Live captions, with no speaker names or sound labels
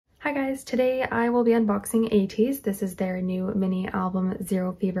Hi guys, today I will be unboxing ATEEZ. This is their new mini album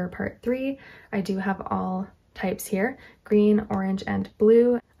Zero Fever Part 3. I do have all types here, green, orange, and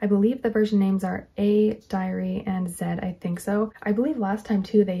blue. I believe the version names are A, Diary, and Z, I think so. I believe last time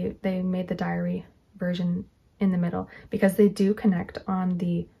too they made the Diary version in the middle because they do connect on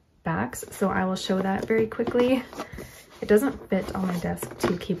the backs, so I will show that very quickly. It doesn't fit on my desk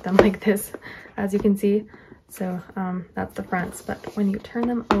to keep them like this, as you can see. So that's the fronts, but when you turn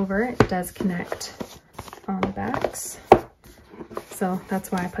them over, it does connect on the backs. So that's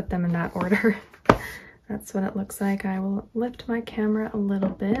why I put them in that order. That's what it looks like. I will lift my camera a little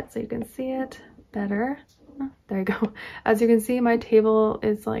bit so you can see it better. Oh, there you go. As you can see, my table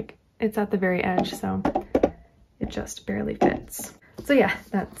is like, it's at the very edge, so it just barely fits. So yeah,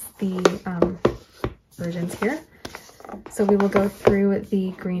 that's the versions here. So we will go through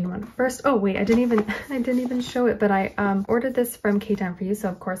the green one first. Oh wait, I didn't even show it, but I ordered this from K-Time For You. So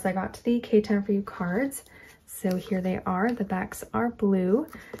of course I got the K-Time For You cards. So here they are. The backs are blue.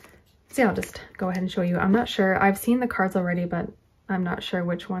 So yeah, I'll just go ahead and show you. I'm not sure. I've seen the cards already, but I'm not sure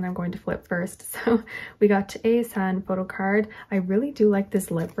which one I'm going to flip first. So we got a San photo card. I really do like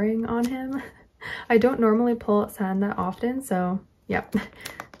this lip ring on him. I don't normally pull San that often, so yeah,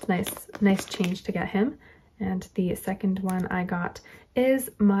 it's nice change to get him. And the second one I got is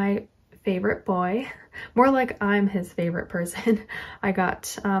my favorite boy. More like I'm his favorite person. I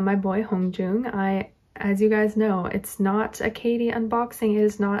got my boy Hongjung. As you guys know, it's not a Katie unboxing. It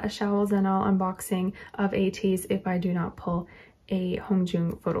is not a Shao Zhenal unboxing of ATEEZ if I do not pull a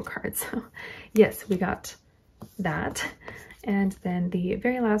Hongjung photo card. So yes, we got that. And then the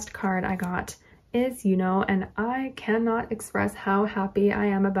very last card I got is Yuno, and I cannot express how happy I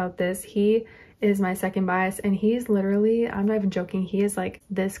am about this. He is my second bias, and he's literally, I'm not even joking, he is like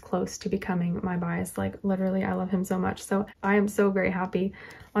this close to becoming my bias. Like literally, I love him so much. So I am so very happy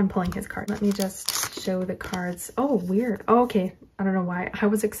on pulling his card. Let me just show the cards. Oh, weird. Oh, okay, I don't know why. I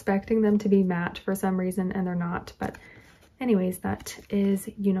was expecting them to be matte for some reason and they're not, but anyways, that is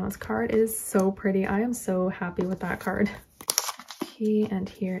Yuno's card. It is so pretty. I am so happy with that card. And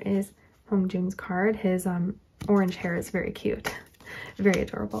here is Hongjung's card. His orange hair is very cute, very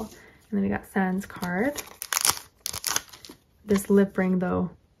adorable. And then we got San's card. This lip ring though,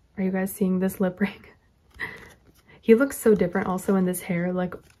 are you guys seeing this lip ring? He looks so different also in this hair.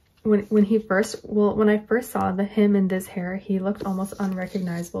 Like when I first saw him in this hair, he looked almost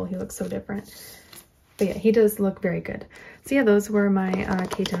unrecognizable. He looks so different. But yeah, he does look very good. So yeah, those were my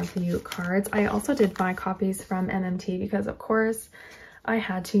K-Time For You cards. I also did buy copies from MMT because of course I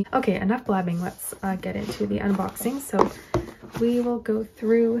had to. Okay, enough blabbing. Let's get into the unboxing. So we will go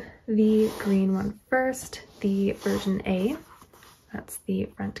through the green one first, the version A. That's the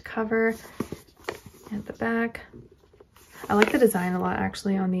front cover and the back. I like the design a lot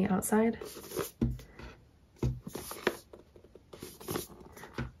actually on the outside.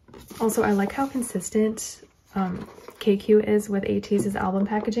 Also, I like how consistent KQ is with ATEEZ's album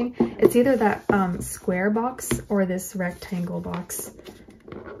packaging. It's either that square box or this rectangle box.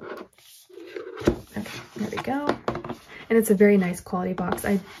 Okay, there we go. And it's a very nice quality box.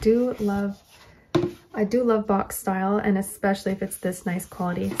 I do love box style, and especially if it's this nice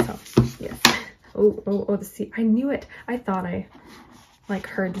quality. So yes. Oh, the CD. I knew it. I thought I like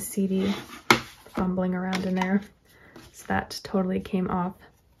heard the CD fumbling around in there. So that totally came off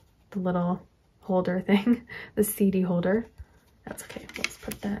the little holder thing, the CD holder. That's okay. Let's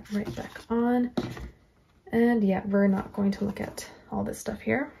put that right back on. And yeah, we're not going to look at all this stuff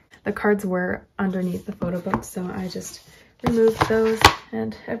here. The cards were underneath the photo book, so I just removed those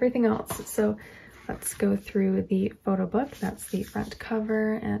and everything else. So let's go through the photo book. That's the front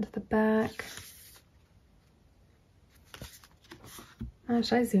cover and the back.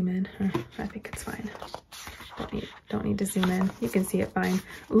 Should I zoom in? I think it's fine. Don't need to zoom in. You can see it fine.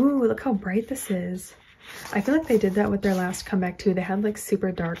 Ooh, look how bright this is. I feel like they did that with their last comeback too. They had like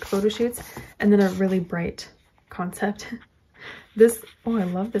super dark photo shoots and then a really bright concept. Oh, I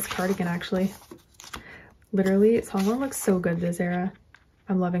love this cardigan actually. Literally, Songbong looks so good this era.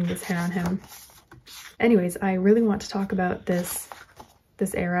 I'm loving this hair on him. Anyways, I really want to talk about this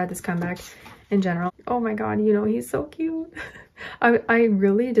era, this comeback in general. Oh my god, you know, he's so cute. I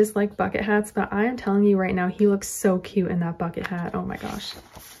really dislike bucket hats, but I am telling you right now, he looks so cute in that bucket hat. Oh my gosh.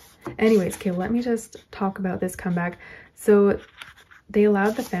 Anyways, okay, let me just talk about this comeback. So they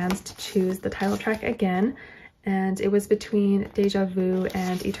allowed the fans to choose the title track again, and it was between Deja Vu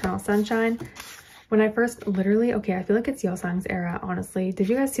and Eternal Sunshine. When I first literally, okay, I feel like it's Yeosang's era, honestly. Did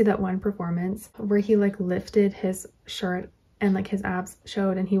you guys see that one performance where he like lifted his shirt and like his abs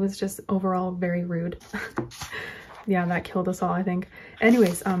showed and he was just overall very rude? yeah, that killed us all, I think.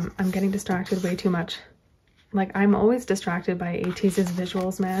 Anyways, I'm getting distracted way too much. Like, I'm always distracted by ATEEZ's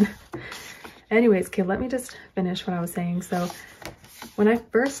visuals, man. Anyways, okay, let me just finish what I was saying. So when I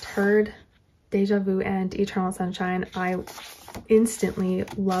first heard Deja Vu and Eternal Sunshine, I instantly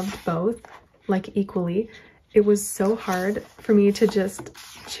loved both, like, equally. It was so hard for me to just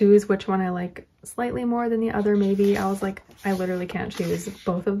choose which one I like slightly more than the other, maybe. I was like, I literally can't choose.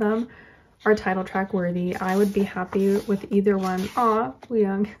 Both of them are title track worthy. I would be happy with either one. Aw,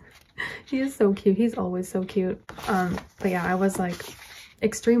 Young. He is so cute. He's always so cute. But yeah, I was like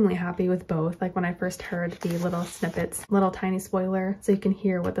extremely happy with both. Like when I first heard the little snippets, little tiny spoiler, so you can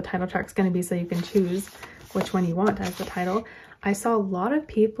hear what the title track's gonna be, so you can choose which one you want as the title. I saw a lot of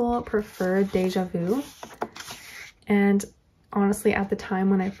people prefer Deja Vu, and honestly, at the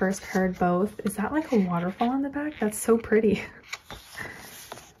time when I first heard both, is that like a waterfall in the back? That's so pretty.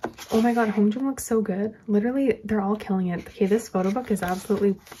 Oh my god, Hongjung looks so good. Literally, they're all killing it. Okay, this photo book is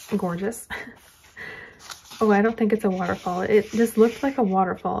absolutely gorgeous. Oh, I don't think it's a waterfall. It just looks like a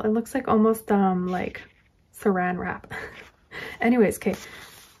waterfall. It looks like almost like saran wrap. Anyways, okay.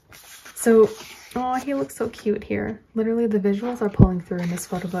 So, oh, he looks so cute here. Literally, the visuals are pulling through in this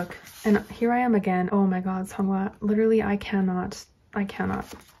photo book. And here I am again. Oh my god, Songhwa. Literally, I cannot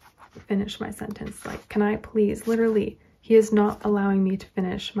finish my sentence. Like, can I please? Literally, he is not allowing me to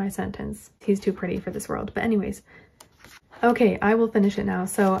finish my sentence. He's too pretty for this world. But anyways, okay, I will finish it now.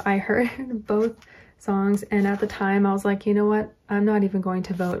 So I heard both songs, and at the time I was like, you know what? I'm not even going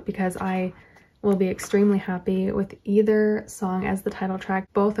to vote because I will be extremely happy with either song as the title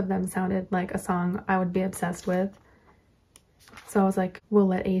track. Both of them sounded like a song I would be obsessed with. So I was like, we'll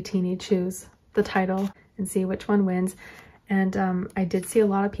let ATEEZ choose the title and see which one wins. And I did see a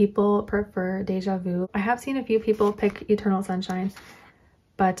lot of people prefer Deja Vu. I have seen a few people pick Eternal Sunshine,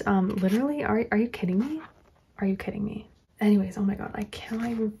 but literally, are you kidding me? Are you kidding me? Anyways, oh my god, I cannot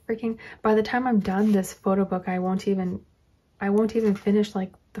even freaking, by the time I'm done this photo book, I won't even finish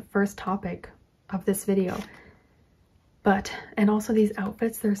like the first topic of this video. But, and also these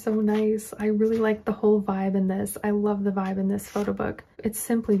outfits, they're so nice. I really like the whole vibe in this. I love the vibe in this photo book. It's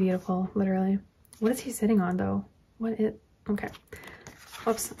simply beautiful, literally. What is he sitting on though? Okay.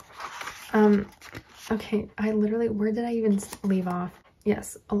 Whoops. Okay, I literally, where did I even leave off?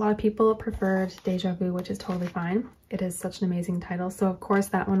 Yes, a lot of people preferred Deja Vu, which is totally fine. It is such an amazing title. So of course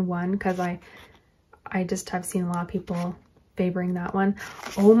that one won because I just have seen a lot of people favoring that one.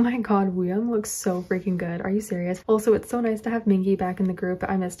 Oh my god, Wooyoung looks so freaking good. Are you serious? Also, it's so nice to have Mingi back in the group.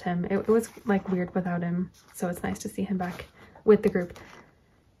 I missed him. It was like weird without him. So it's nice to see him back with the group.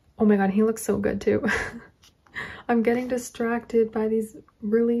 Oh my god, he looks so good too. I'm getting distracted by these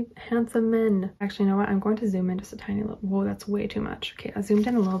really handsome men. Actually, you know what? I'm going to zoom in just a tiny little. Whoa, that's way too much. Okay, I zoomed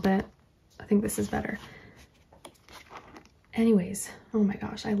in a little bit. I think this is better. Anyways, oh my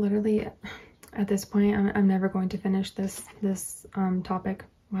gosh, I literally, at this point, I'm never going to finish this topic.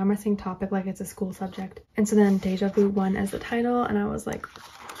 Why am I saying topic like it's a school subject? And so then Deja Vu won as the title, and I was like,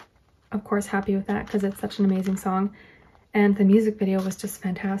 of course, happy with that because it's such an amazing song. And the music video was just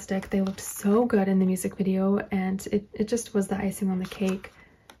fantastic. They looked so good in the music video, and it just was the icing on the cake,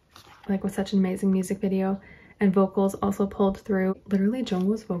 like with such an amazing music video. And vocals also pulled through. Literally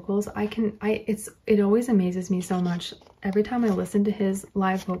Jungwoo's vocals, it always amazes me so much. Every time I listen to his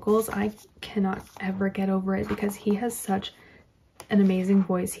live vocals, I cannot ever get over it because he has such an amazing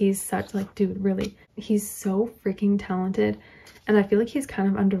voice. He's such, like, dude, really, he's so freaking talented. And I feel like he's kind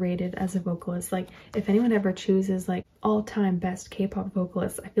of underrated as a vocalist. Like, if anyone ever chooses like all-time best K-pop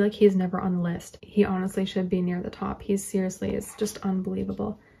vocalist, I feel like he's never on the list. He honestly should be near the top. He seriously is just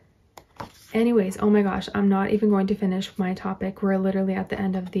unbelievable. Anyways, oh my gosh, I'm not even going to finish my topic. We're literally at the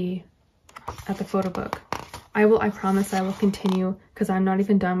end of the photo book. I promise I will continue because I'm not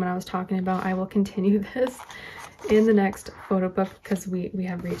even done what I was talking about. I will continue this in the next photo book because we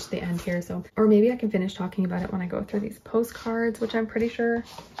have reached the end here. So, or maybe I can finish talking about it when I go through these postcards, which I'm pretty sure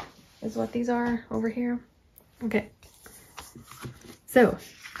is what these are over here. Okay. So,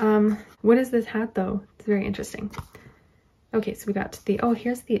 what is this hat though? It's very interesting. Okay, so we got to oh,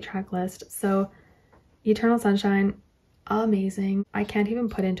 here's the track list. So, Eternal Sunshine, amazing. I can't even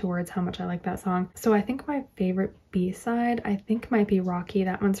put into words how much I like that song. So I think my favorite B-side, I think might be Rocky.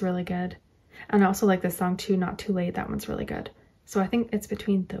 That one's really good. And I also like this song too, Not Too Late. That one's really good. So I think it's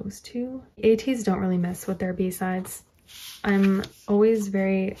between those two. ATEEZ don't really miss with their B-sides. I'm always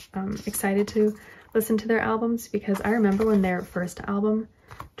very excited to listen to their albums because I remember when their first album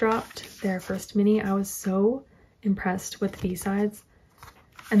dropped, their first mini, I was so impressed with the B-sides.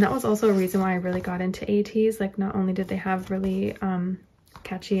 And that was also a reason why I really got into ATEEZ. Like, not only did they have really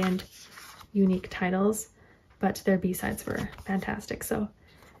catchy and unique titles, but their B-sides were fantastic. So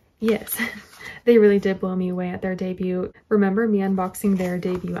yes, they really did blow me away at their debut. Remember me unboxing their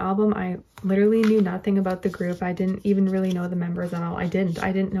debut album? I literally knew nothing about the group. I didn't even really know the members at all. I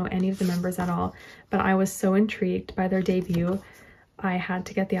didn't know any of the members at all, but I was so intrigued by their debut. I had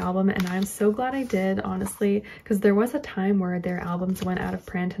to get the album, and I'm so glad I did, honestly, because there was a time where their albums went out of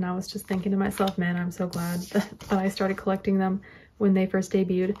print, and I was just thinking to myself, man, I'm so glad that I started collecting them when they first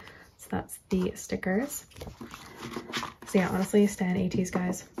debuted. So that's the stickers. So yeah, honestly, stan ATEEZ,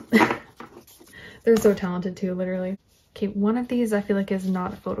 guys. They're so talented too, literally. Okay, one of these I feel like is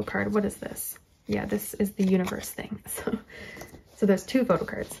not a photo card. What is this? Yeah, this is the universe thing. So there's 2 photo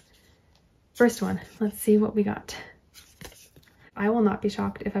cards. First one, let's see what we got. I will not be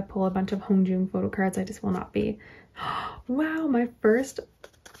shocked if I pull a bunch of Hongjoong photo cards. I just will not be. Wow, my first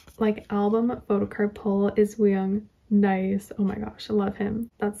like album photo card pull is Wooyoung. Nice. Oh my gosh, I love him.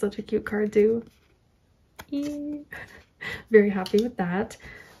 That's such a cute card too. Eee. Very happy with that.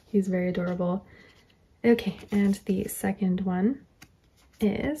 He's very adorable. Okay, and the second one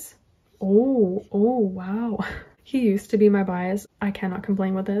is, oh wow. He used to be my bias. I cannot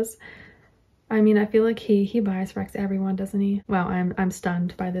complain with this. I mean, I feel like he bias wrecks everyone, doesn't he? Wow, I'm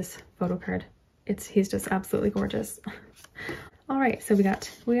stunned by this photo card. He's just absolutely gorgeous. All right, so we got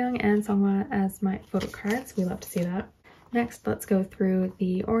Wooyoung and Songhwa as my photo cards. We love to see that. Next, let's go through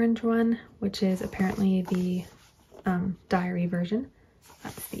the orange one, which is apparently the diary version.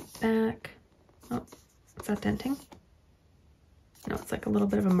 That's the back. Oh, is that denting? No, it's like a little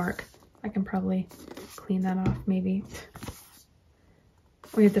bit of a mark. I can probably clean that off, maybe.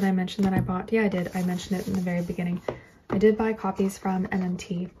 Wait, did I mention that I bought? Yeah, I did. I mentioned it in the very beginning. I did buy copies from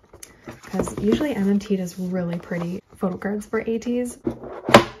MMT because usually MMT does really pretty photo cards for ATEEZ.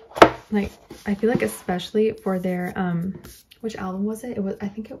 Like, I feel like especially for their, which album was it? I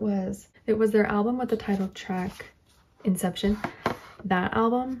think it was their album with the title track, Inception. That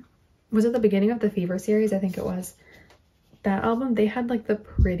album, was it the beginning of the Fever series? I think it was. That album, they had like the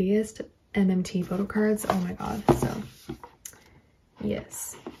prettiest MMT photo cards. Oh my god, so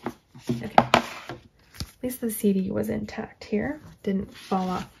yes. Okay. At least the CD was intact here. Didn't fall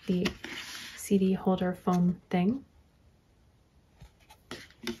off the CD holder foam thing.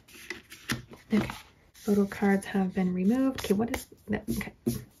 Okay. Photo cards have been removed. Okay, what is that? Okay.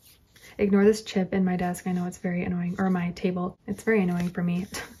 Ignore this chip in my desk. I know it's very annoying, or my table. It's very annoying for me,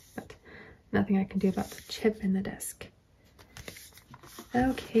 but nothing I can do about the chip in the desk.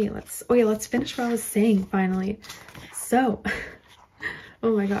 Okay, let's finish what I was saying finally. So,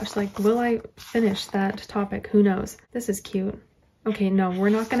 oh my gosh, like, will I finish that topic? Who knows? This is cute. Okay, no, we're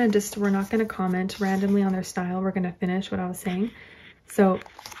not gonna comment randomly on their style. We're gonna finish what I was saying. So,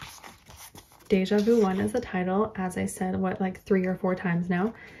 Deja Vu 1 is the title, as I said, like 3 or 4 times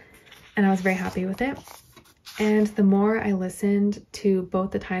now. And I was very happy with it. And the more I listened to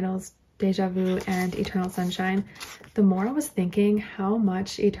both the titles, Deja Vu and Eternal Sunshine, the more I was thinking how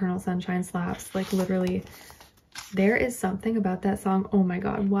much Eternal Sunshine slaps. Like, literally, there is something about that song. Oh my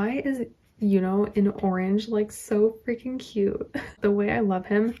god, why is it, you know, in orange, like, so freaking cute? The way I love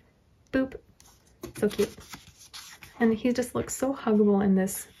him. Boop. So cute. And he just looks so huggable in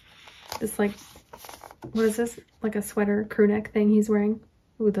this like, what is this? Like a sweater crew neck thing he's wearing.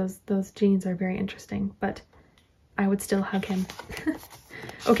 Ooh, those jeans are very interesting, but I would still hug him.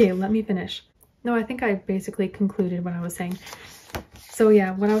 Okay, let me finish. No, I think I basically concluded what I was saying. So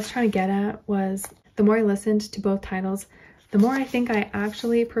yeah, what I was trying to get at was the more I listened to both titles, the more I think I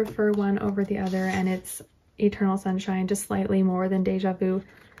actually prefer one over the other, and it's Eternal Sunshine just slightly more than Deja Vu.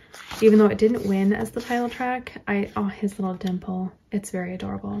 Even though it didn't win as the title track, oh, his little dimple, it's very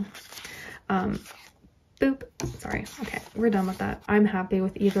adorable. Boop. Sorry. Okay, we're done with that. I'm happy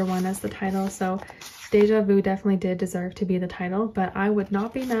with either one as the title, so Deja Vu definitely did deserve to be the title, but I would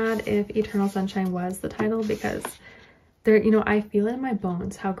not be mad if Eternal Sunshine was the title, because there, you know, I feel it in my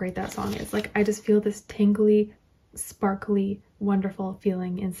bones how great that song is. Like, I just feel this tingly, sparkly, wonderful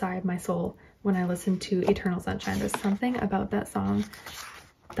feeling inside my soul when I listen to Eternal Sunshine. There's something about that song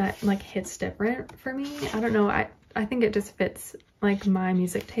that, like, hits different for me. I don't know. I think it just fits, like, my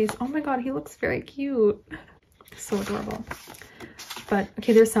music taste. Oh my god, he looks very cute. So adorable. But,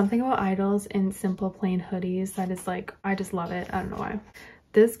 okay, there's something about idols in simple plain hoodies that is, like, I just love it. I don't know why.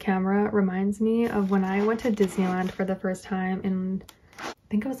 This camera reminds me of when I went to Disneyland for the first time in, I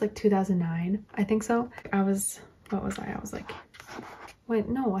think it was like 2009. I think so. What was I? I was like, wait,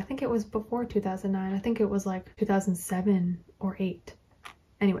 no, I think it was before 2009. I think it was like 2007 or 8.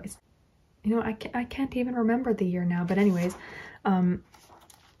 Anyways, you know, I can't even remember the year now, but anyways,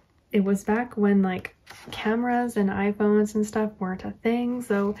 it was back when, like, cameras and iPhones and stuff weren't a thing,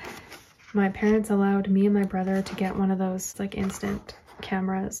 so My parents allowed me and my brother to get one of those like instant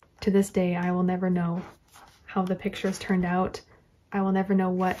cameras. To this day, I will never know how the pictures turned out. I will never know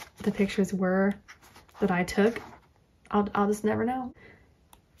what the pictures were that I took. I'll just never know.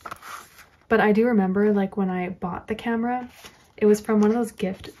 But I do remember like when I bought the camera, it was from one of those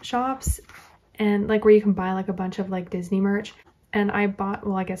gift shops and like where you can buy like a bunch of like Disney merch. And I bought,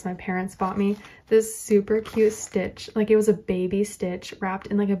 well, I guess my parents bought me this super cute Stitch. Like it was a baby Stitch wrapped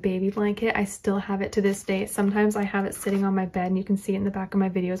in like a baby blanket. I still have it to this day. Sometimes I have it sitting on my bed and you can see it in the back of my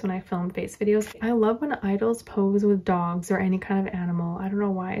videos when I film face videos. I love when idols pose with dogs or any kind of animal. I don't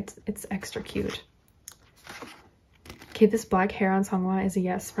know why, it's extra cute. Okay, this black hair on Seonghwa is a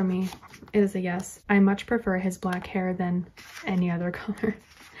yes for me. It is a yes. I much prefer his black hair than any other color.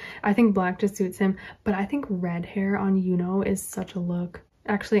 I think black just suits him, but I think red hair on Yuno is such a look.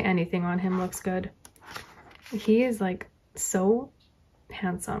 Actually, anything on him looks good. He is like so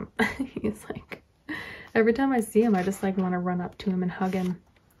handsome. He's like, every time I see him, I just like want to run up to him and hug him.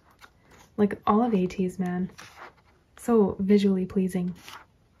 Like all of ATEEZ, man. So visually pleasing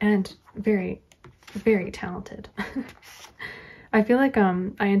and very, very talented. I feel like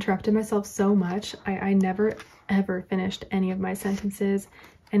I interrupted myself so much. I never ever finished any of my sentences.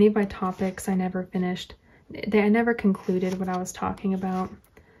 Any of my topics I never finished. I never concluded what I was talking about,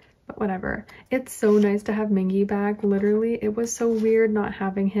 but whatever. It's so nice to have Mingi back. Literally, it was so weird not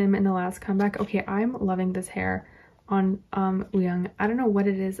having him in the last comeback. Okay, I'm loving this hair on Wooyoung. I don't know what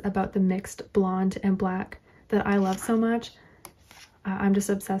it is about the mixed blonde and black that I love so much. I'm just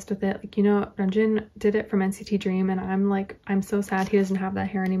obsessed with it. Like, you know, Renjin did it from NCT Dream and I'm so sad he doesn't have that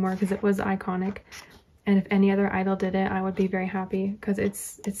hair anymore because it was iconic. And if any other idol did it, I would be very happy because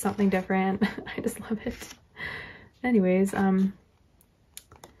it's something different. I just love it. Anyways,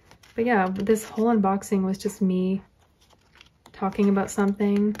 but yeah, this whole unboxing was just me talking about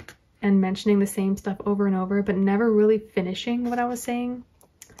something and mentioning the same stuff over and over, but never really finishing what I was saying.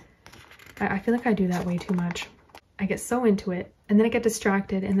 I feel like I do that way too much. I get so into it and then I get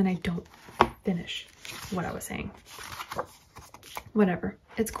distracted and then I don't finish what I was saying. Whatever,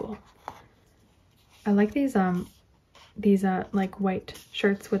 it's cool. I like these like white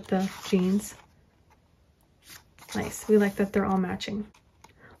shirts with the jeans. Nice. We like that they're all matching.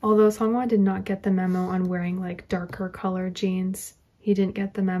 Although Seonghwa did not get the memo on wearing like darker colored jeans. He didn't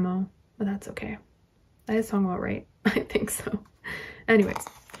get the memo, but that's okay. That is Seonghwa, right? I think so. Anyways.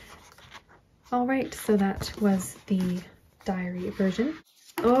 All right, so that was the diary version.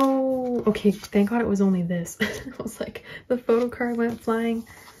 Oh, okay. Thank God it was only this. I was like, the photo card went flying.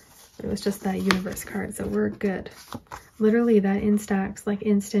 It was just that universe card, so we're good. Literally that Instax, like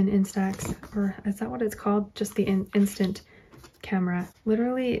instant Instax, or is that what it's called? Just the instant camera.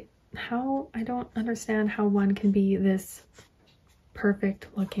 Literally, how, I don't understand how one can be this perfect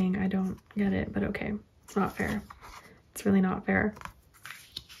looking. I don't get it, but okay. It's not fair. It's really not fair.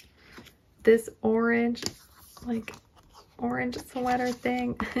 This orange, like orange sweater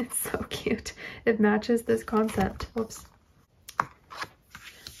thing, it's so cute. It matches this concept. Whoops.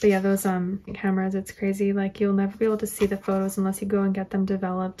 But yeah, those cameras, it's crazy. Like you'll never be able to see the photos unless you go and get them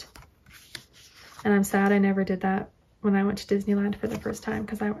developed. And I'm sad I never did that when I went to Disneyland for the first time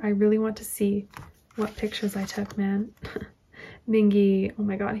because I really want to see what pictures I took, man. Mingi, oh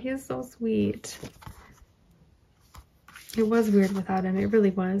my god, he is so sweet. It was weird without him, it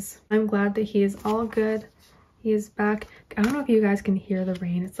really was. I'm glad that he is all good. He is back. I don't know if you guys can hear the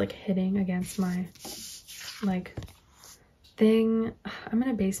rain. It's like hitting against my like thing. I'm in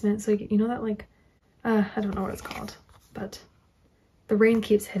a basement, so you know that like I don't know what it's called, but the rain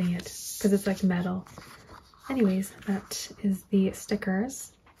keeps hitting it because it's like metal. Anyways, that is the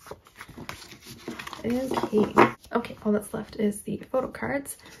stickers. Okay, all that's left is the photo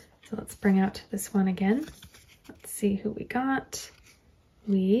cards. So let's bring out this one again. Let's see who we got.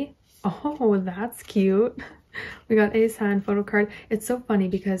 Oh, that's cute. We got a San photo card. It's so funny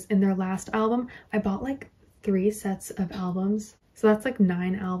because in their last album, I bought like 3 sets of albums. So that's like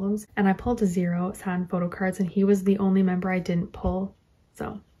 9 albums. And I pulled 0 San photo cards and he was the only member I didn't pull.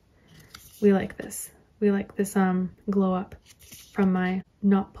 So we like this. We like this glow up from my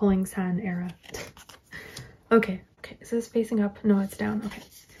not pulling San era. Okay, is this facing up? No, it's down. Okay.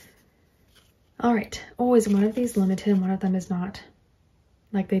 All right. Oh, is one of these limited and one of them is not?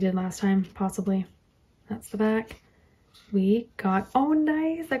 Like they did last time, possibly. That's the back. We got, oh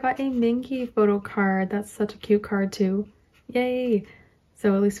nice, I got a Mingi photo card. That's such a cute card too. Yay.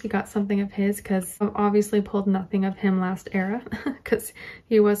 So at least we got something of his because I've obviously pulled nothing of him last era because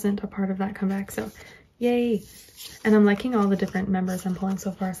he wasn't a part of that comeback. So yay. And I'm liking all the different members I'm pulling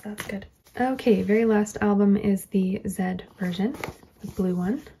so far, so that's good. Okay, very last album is the Z version, the blue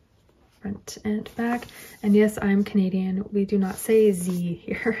one. front and back. And yes, I'm Canadian. We do not say Z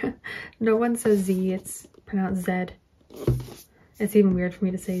here. No one says Z, it's pronounced Z. It's even weird for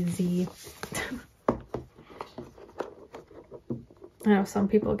me to say Z. I know some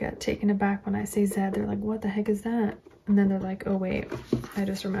people get taken aback when I say Z. They're like, what the heck is that? And then they're like, oh wait, I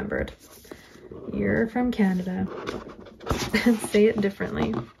just remembered. You're from Canada. Say it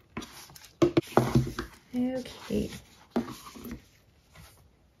differently. Okay.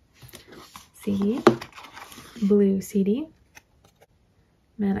 CD. Blue CD.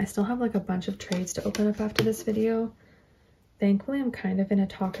 Man, I still have like a bunch of trades to open up after this video. Thankfully, I'm kind of in a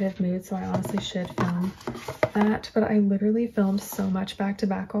talkative mood, so I honestly should film that, but I literally filmed so much back to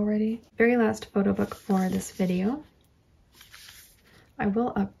back already. Very last photo book for this video. I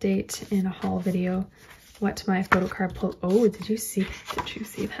will update in a haul video what my photo card pull. Oh, did you see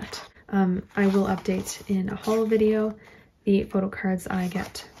that? I will update in a haul video the photo cards I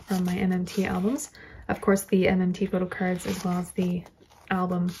get from my MMT albums. Of course, the MMT photo cards as well as the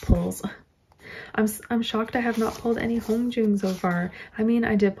album pulls. I'm shocked I have not pulled any Hongjung so far. I mean,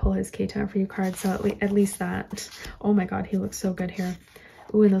 I did pull his K-Town For You card, so at least that. Oh my god, he looks so good here.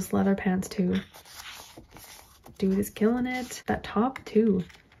 Ooh, and those leather pants too. Dude is killing it. That top too.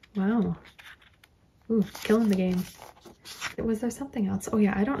 Wow. Ooh, killing the game. Was there something else? Oh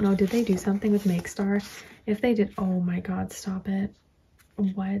yeah, I don't know. Did they do something with Make Star? If they did, oh my god, stop it.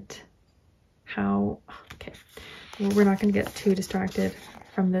 What? How? Okay. Well, we're not going to get too distracted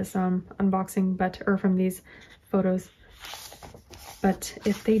from this unboxing, or from these photos. But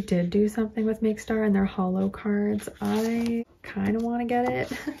if they did do something with Make Star and their holo cards, I kind of want to get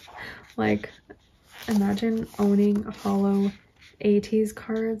it. Like, imagine owning holo ATEEZ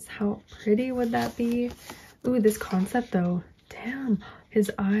cards. How pretty would that be? Ooh, this concept though. Damn,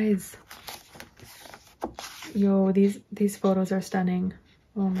 his eyes. Yo, these photos are stunning.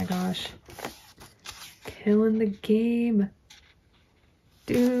 Oh my gosh. Killing the game.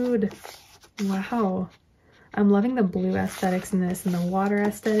 Dude. Wow. I'm loving the blue aesthetics in this and the water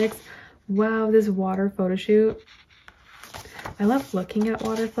aesthetics. Wow, this water photo shoot. I love looking at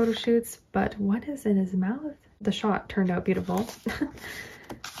water photo shoots, but what is in his mouth? The shot turned out beautiful.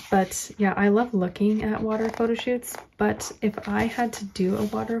 But yeah, I love looking at water photo shoots, but if I had to do a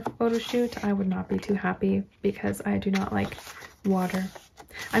water photo shoot, I would not be too happy because I do not like water.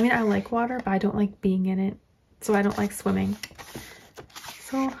 I mean, I like water, but I don't like being in it, so I don't like swimming.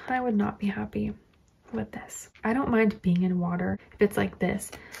 So I would not be happy with this. I don't mind being in water if it's like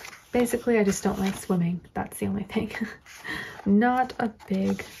this. Basically, I just don't like swimming. That's the only thing. Not a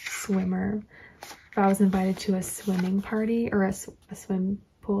big swimmer. If I was invited to a swimming party or a swim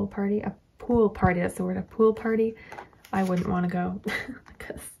pool party, a pool party, that's the word, a pool party, I wouldn't want to go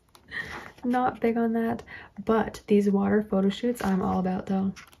because not big on that. But these water photo shoots, I'm all about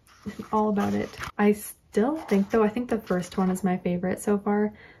though. All about it. I still think though, I think the first one is my favorite so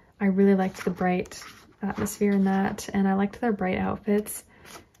far. I really liked the bright atmosphere in that, and I liked their bright outfits.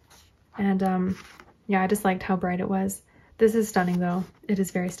 And yeah, I just liked how bright it was. This is stunning though. It is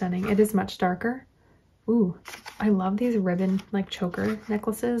very stunning. It is much darker. Ooh, I love these ribbon like choker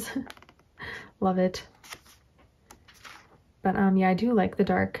necklaces. Love it. But yeah, I do like the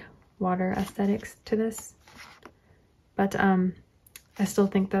dark water aesthetics to this. But I still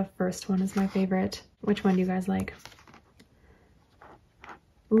think the first one is my favorite. Which one do you guys like?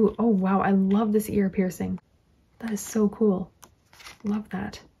 Ooh, oh wow, I love this ear piercing. That is so cool. Love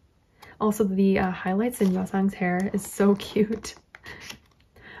that. Also, the highlights in Yeosang's hair is so cute.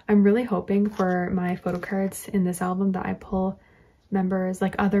 I'm really hoping for my photo cards in this album that I pull members,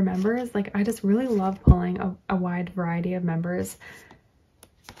 like other members. Like, I just really love pulling a wide variety of members.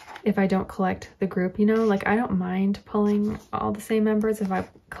 If I don't collect the group, you know, like I don't mind pulling all the same members if I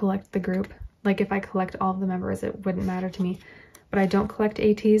collect the group. Like if I collect all of the members, it wouldn't matter to me. But I don't collect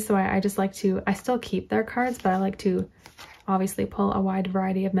ATEEZ, so I just like to, I still keep their cards, but I like to obviously pull a wide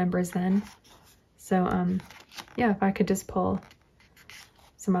variety of members then. So yeah, if I could just pull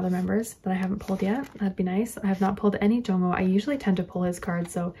some other members that I haven't pulled yet, that'd be nice. I have not pulled any Jongho. I usually tend to pull his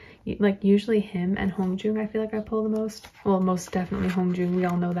cards, so like usually him and Hongjung I feel like I pull the most. Well, most definitely Hongjung, we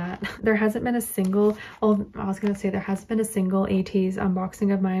all know that. There hasn't been a single, well, I was gonna say there hasn't been a single ATEEZ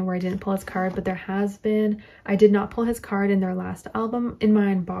unboxing of mine where I didn't pull his card, but there has been. I did not pull his card in their last album in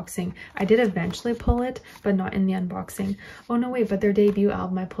my unboxing. I did eventually pull it, but not in the unboxing. Oh no, wait, but their debut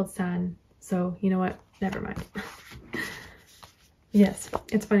album I pulled San, so you know what, never mind. Yes,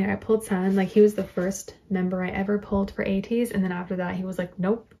 it's funny, I pulled San, like he was the first member I ever pulled for ATEEZ, and then after that he was like,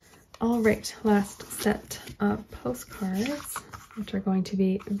 nope. All right, last set of postcards, which are going to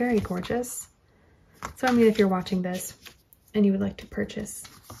be very gorgeous. So I mean, if you're watching this and you would like to purchase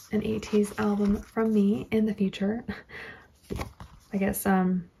an ATEEZ album from me in the future. I guess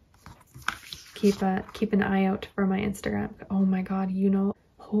keep an eye out for my Instagram. Oh my god, you know,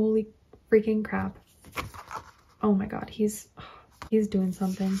 holy freaking crap. Oh my god, he's doing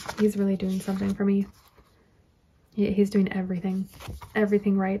something. He's really doing something for me. He's doing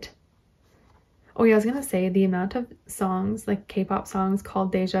everything right. Oh yeah, I was gonna say the amount of songs, like K-pop songs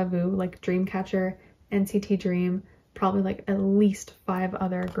called Deja Vu, like Dreamcatcher, NCT Dream, probably like at least 5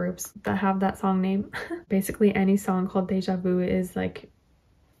 other groups that have that song name. Basically any song called Deja Vu is like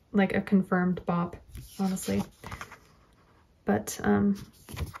a confirmed bop, honestly. But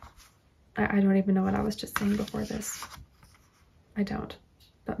I don't even know what I was just saying before this. I don't.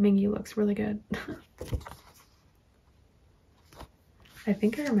 But Mingi looks really good. I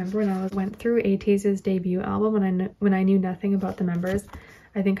think I remember when I went through ATEEZ's debut album when I knew nothing about the members.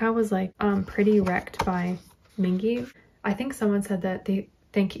 I think I was like pretty wrecked by Mingi. I think someone said that they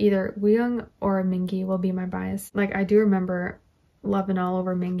think either Wooyoung or Mingi will be my bias. Like I do remember loving all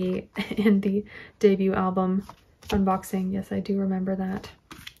over Mingi in the debut album unboxing. Yes, I do remember that.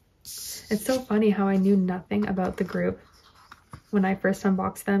 It's so funny how I knew nothing about the group when I first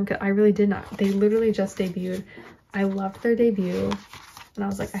unboxed them, because I really did not. They literally just debuted. I loved their debut and I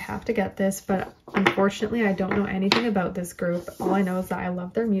was like, I have to get this, but unfortunately I don't know anything about this group. All I know is that I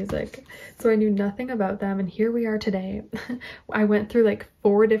love their music, so I knew nothing about them, and here we are today. I went through like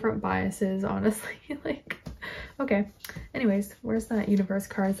 4 different biases, honestly. Like, okay, anyways, where's that universe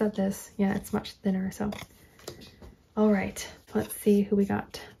card? Is that this? Yeah, it's much thinner. So all right, let's see who we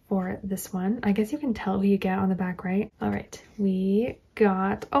got for this one. I guess you can tell who you get on the back, right? All right, we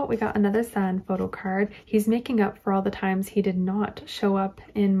got another San photo card. He's making up for all the times he did not show up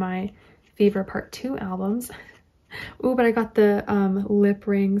in my Fever Part 2 albums. Ooh, but I got the lip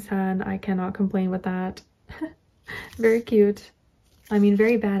ring San. I cannot complain with that. Very cute. I mean,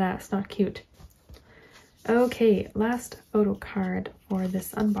 very badass, not cute. Okay, last photo card for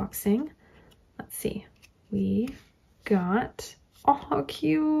this unboxing. Let's see. We got, oh, how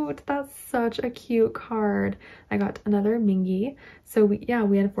cute. That's such a cute card. I got another Mingi. So we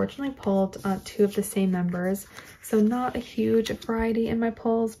unfortunately pulled 2 of the same members. So not a huge variety in my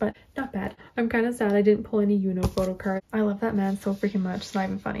pulls, but not bad. I'm kind of sad I didn't pull any Yuno photo cards. I love that man so freaking much. It's not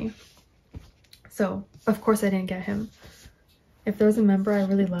even funny. So of course I didn't get him. If there's a member I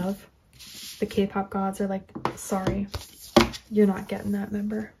really love, the K-pop gods are like, sorry, you're not getting that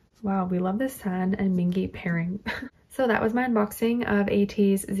member. Wow, we love this San and Mingi pairing. So that was my unboxing of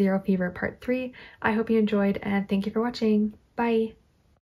ATEEZ Zero Fever Part 3. I hope you enjoyed, and thank you for watching. Bye!